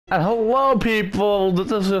Hello, people.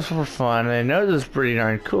 This is just for fun. I know this is pretty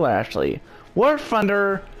darn cool, actually. War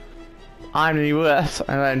Thunder. I'm in the U.S.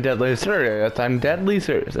 and I'm deadly serious. I'm deadly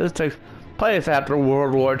serious. This takes place after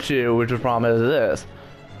World War II, which is problem is this.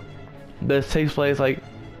 This takes place like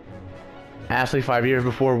actually 5 years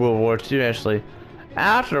before World War II. Actually,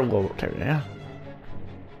 after World War II. Yeah.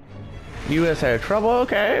 U.S. had trouble.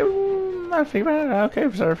 Okay. I think about it. Okay,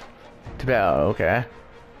 observe. Okay.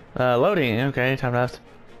 Loading. Okay, time lapse.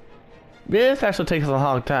 This actually takes a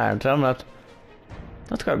long time. Time lapse.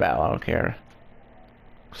 Let's go to battle. I don't care.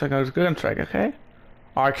 Looks like I was good on strike. Okay.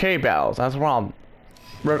 Arcade battles. That's wrong.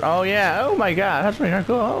 Oh yeah. Oh my god. That's pretty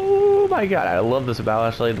cool. Oh my god. I love this battle.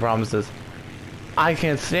 Actually, the problem is this. I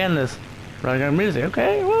can't stand this running on music.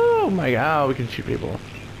 Okay. Oh my god. Oh, we can shoot people.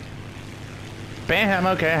 Bam.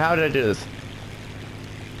 Okay. How did I do this?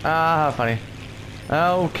 Funny.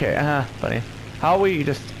 Okay. Funny. How we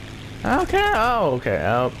just. Okay. Oh, okay.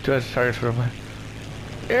 Oh, two targets for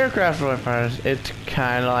aircraft fighters. It's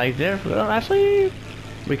kind of like this. Actually,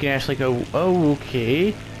 we can actually go. Oh,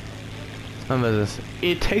 okay. Some of this.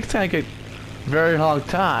 It takes like a very long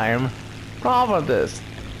time. Problem with this.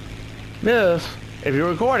 This, if you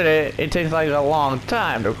recorded it, it takes like a long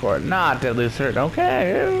time to record. Not deadly certain.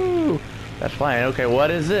 Okay. Ooh, that's fine. Okay. What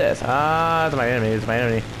is this? It's my enemy. It's my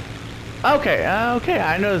enemy. Okay, okay,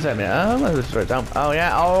 I know this enemy. Oh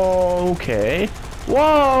yeah, okay.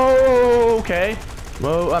 Whoa, okay.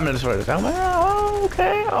 Whoa, I'm gonna destroy this. Oh,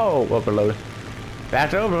 okay. Oh, overload.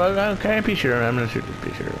 Back to overload. Okay, pea shooter. I'm gonna shoot this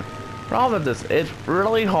pea shooter. Problem with this, it's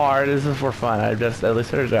really hard. This is for fun. I just at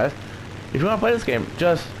least heard guys. If you want to play this game,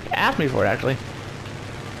 just ask me for it. Actually.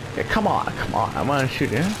 Okay, come on. I want to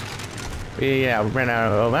shoot you. Yeah, we ran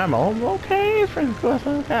out of ammo. Okay, it's pretty cool.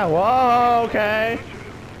 Okay. Whoa, okay.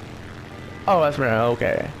 Oh, that's right.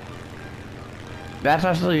 Okay. That's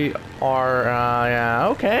actually our, yeah,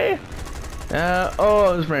 okay.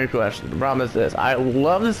 Oh, this is pretty cool, actually. The problem is this. I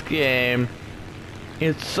love this game.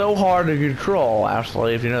 It's so hard to control,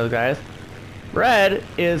 actually, if you know the guys. Red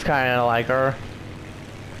is kind of like our...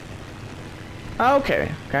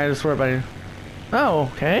 Okay. Kind of swear by...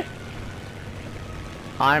 Oh, okay.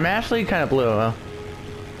 I'm actually kind of blue, huh?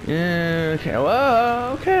 Yeah, okay.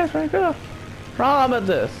 Whoa, okay, that's pretty cool. Problem with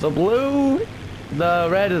this, the blue, the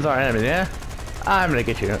red is our enemy, yeah? I'm gonna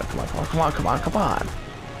get you. Come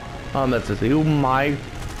on. That's just you might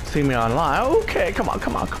see me online. Okay, come on.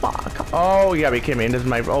 Oh, you gotta be kidding me. This is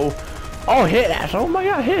my, oh, hit, Ash. Oh my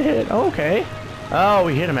god, hit. Okay. Oh,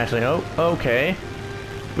 we hit him, actually. Oh, okay.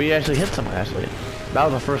 We actually hit someone, actually. That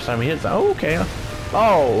was the first time we hit someone. Okay.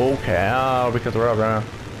 Oh, okay. Oh, because we're over.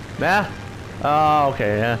 Yeah? Oh,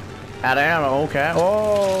 okay, yeah. Out of ammo, okay.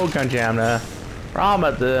 Oh, gun jammed.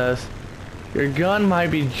 Problem with this, your gun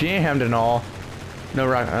might be jammed and all. No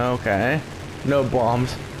rocket, okay. No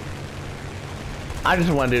bombs. I just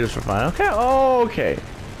want to do this for fun. Okay.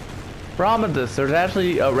 Problem with this, there's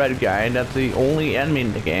actually a red guy, and that's the only enemy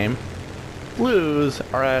in the game. Blues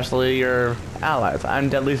are actually your allies. I'm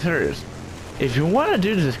deadly serious. If you want to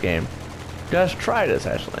do this game, just try this,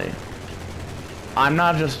 actually. I'm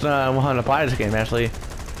not just wanting to buy this game, actually.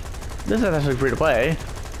 This is actually free to play.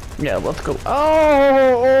 Yeah, let's go.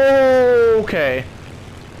 Oh, okay.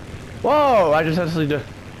 Whoa, I just actually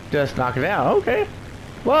just knock it down. Okay.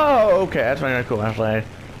 Whoa, okay, that's very cool, actually.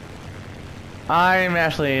 I'm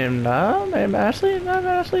actually, okay, let's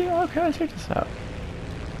check this out.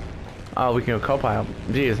 Oh, we can go co-pilot.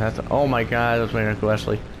 Jeez, that's, oh my god, that's very cool,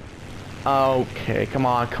 actually. Okay, come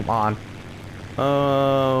on.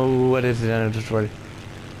 Oh, what is it? Destroyed.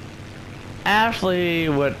 Actually,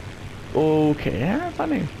 what? Okay, yeah,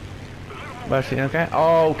 funny. Okay.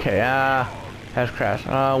 Okay. Has crashed.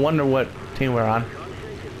 Wonder what team we're on.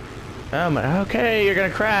 Oh my. Okay, you're gonna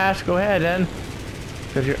crash. Go ahead then.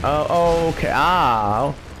 Cause you're. Oh. Okay.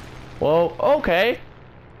 Whoa. Okay.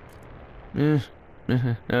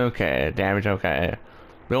 Okay. Damage. Okay.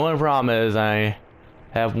 The only problem is I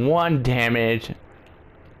have 1 damage.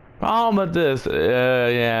 Problem with this.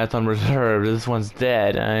 Yeah, it's on reserve. This one's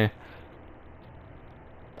dead.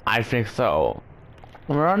 I think so.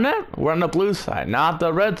 We're on the blue side, not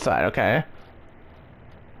the red side. Okay.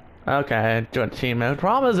 Okay, joint team mode.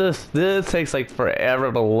 Problem is this takes like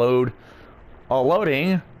forever to load.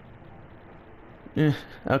 Loading.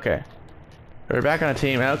 Okay. We're back on a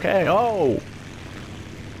team. Okay. Oh.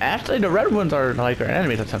 Actually, the red ones are like our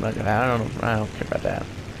enemies or something like that. I don't care about that.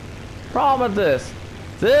 Problem with this.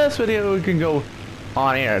 This video can go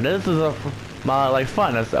on air. This is like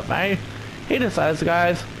fun and stuff. He decides,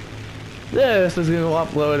 guys. This is going to go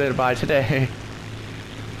uploaded by today.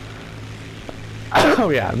 Oh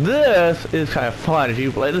yeah, this is kind of fun if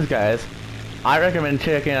you play this, guys. I recommend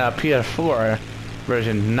checking out PS4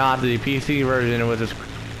 version, not the PC version, which is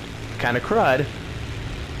kind of crud.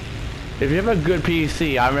 If you have a good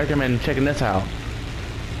PC, I recommend checking this out.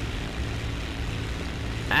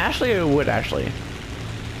 Actually, it would actually.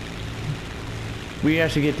 We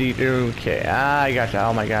actually get the okay. I gotcha.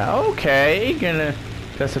 Oh my god. Okay, gonna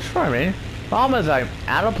just destroy me. Problem is, I'm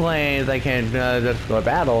out of planes. I can't just go to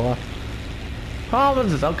battle. Problem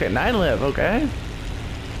is, okay, 9 live. Okay,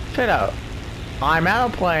 check it out. I'm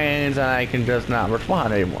out of planes and I can just not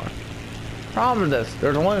respond anymore. Problem is this: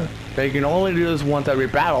 they can only do this once every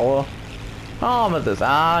battle. Problem is this: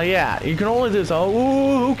 yeah, you can only do this. Oh,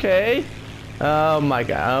 ooh, okay. Oh my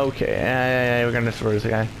god. Okay, we're gonna destroy this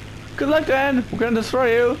guy. Good luck, then. We're gonna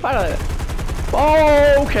destroy you. Finally.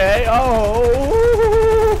 Oh, okay.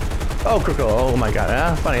 Oh, critical. Oh my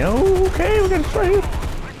god. Funny. Oh, okay. We're gonna destroy you.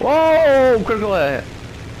 Whoa, critical.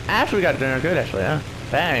 Actually, we got dinner good. Actually,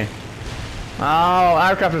 Bang. Oh,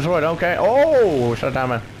 aircraft destroyed. Okay. Oh, shut down,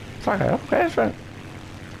 man. Sorry. Okay, that's right.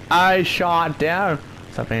 I shot down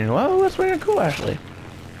something. Whoa, that's really cool. Actually.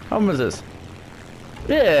 How much is this?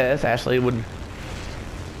 This actually would.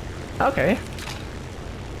 Okay.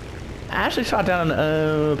 I actually shot down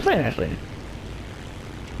a plane, actually.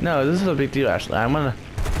 No, this is a big deal, actually. I'm gonna...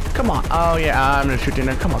 Come on. Oh, yeah, I'm gonna shoot you.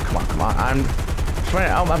 Come on. I'm...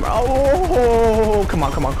 Oh, come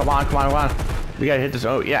on. We gotta hit this.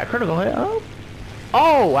 Oh, yeah, critical hit.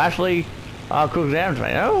 Oh, actually... critical damage,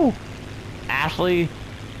 man. Oh. Ashley,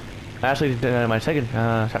 my second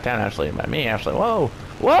shot down, actually. By me, actually. Whoa.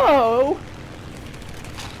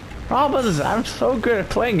 Problem is, I'm so good at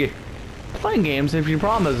playing games. If you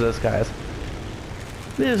promise this, guys,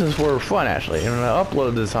 this is for fun. Actually, I'm gonna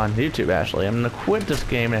upload this on YouTube. Actually, I'm gonna quit this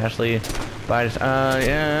game. Actually, by just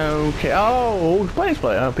yeah, okay. Oh, play.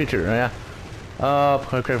 Oh, picture. Yeah.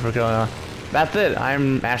 Okay, for killing. That's it.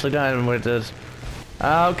 I'm actually done with this.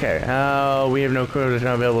 Okay. We have no cruisers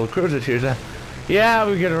available. Cruiser choose. Yeah,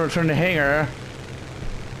 we gotta return to hangar,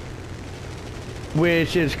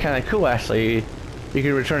 which is kind of cool. Actually, you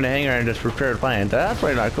can return to hangar and just repair the plane. That's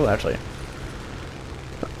really not cool. Actually.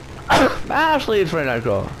 Actually, it's really not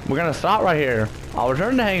cool. We're gonna stop right here. I'll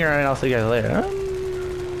return to hangar and I'll see you guys later.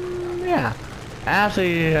 Yeah.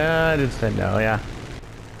 Actually, I just said no, yeah.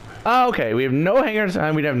 Okay, we have no hangars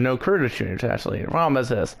and we have no cruiser tuners, actually. Problem is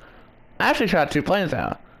this. I actually shot 2 planes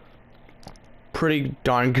out. Pretty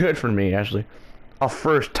darn good for me, actually. A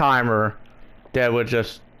first timer that would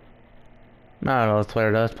just... I don't know, let's play.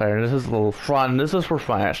 This is a little fun. This is for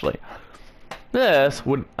fun, actually. This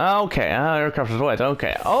would... Okay, aircraft destroyed.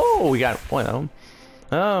 Okay. Oh, we got one of them.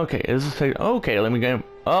 Okay, this is... Okay, let me get...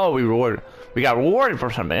 Oh, we got rewarded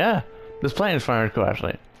for something, yeah. This plane is fine, cool,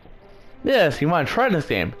 actually. Yes, you want to try this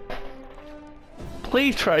game.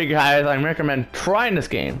 Please try, guys. I recommend trying this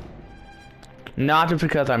game. Not just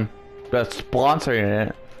because I'm just sponsoring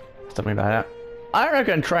it. Something like that. I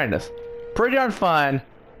recommend trying this. Pretty darn fun.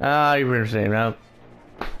 You're interesting, now.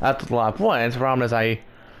 That's a lot of points. The problem is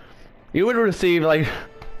you would receive like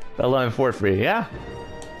 11 for free, yeah?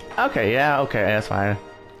 Okay, yeah, okay, that's fine.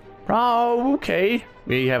 Oh, okay.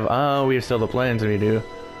 We have still the planes we do.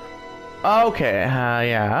 Okay,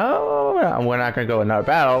 yeah. Oh, we're not gonna go another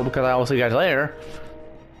battle because I will see you guys later.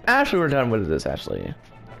 Actually, we're done with this, actually.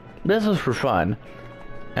 This is for fun.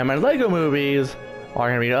 And my Lego movies are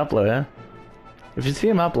gonna be uploaded. If you see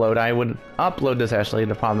them upload, I would upload this, actually.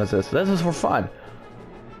 The problem is this. This is for fun.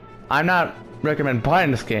 I'm not recommend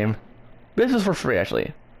buying this game. This is for free,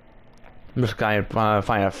 actually. I'm just gonna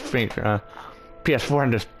find a free PS4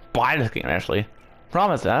 and just buy this game, actually.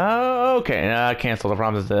 Promise. Okay, cancel the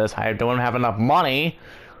promise. This. I don't have enough money.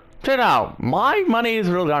 Check it out. My money is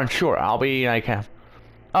really darn short. I'll be like half.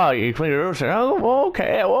 Oh, you clean your roof. Oh,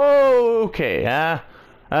 okay. Whoa, okay.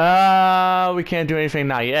 We can't do anything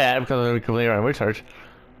not yet because we complete our research.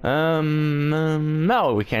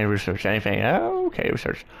 No, we can't research anything. Okay,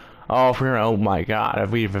 research. Oh, 300. Oh my God.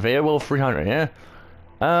 If we've available 300, yeah.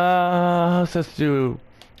 Let's just do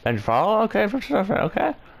and follow. Okay,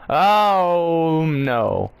 okay. Oh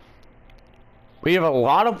no. We have a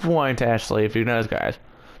lot of points, actually, if you notice, guys.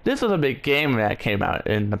 This is a big game that came out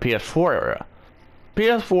in the PS4 era.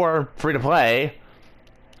 PS4 free to play.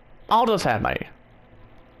 I'll just add this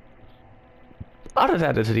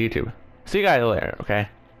to YouTube. See you guys later, okay?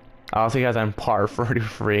 I'll see you guys on Par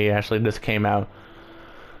 33. Actually, this came out.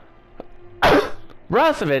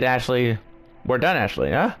 Rest of it, actually, we're done, actually,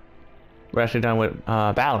 yeah? We're actually done with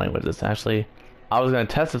battling with this, actually. I was gonna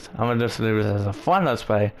test this. I'm gonna just do this as a fun let's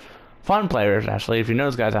play. Fun players, actually. If you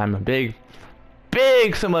notice, guys, I'm a big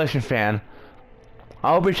simulation fan.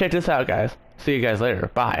 I hope you check this out, guys. See you guys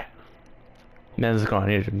later. Bye. Then this is going on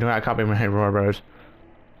YouTube. Do not copy my Roar Bros.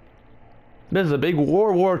 This is a big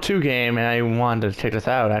World War II game, and I wanted to check this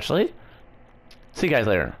out, actually. See you guys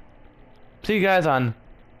later. See you guys on...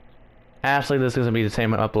 Actually, this is going to be the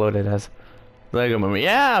same uploaded as Lego Movie.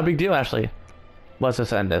 Yeah, big deal, actually. Let's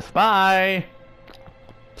just end this. Bye!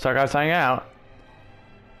 Start guys signing out.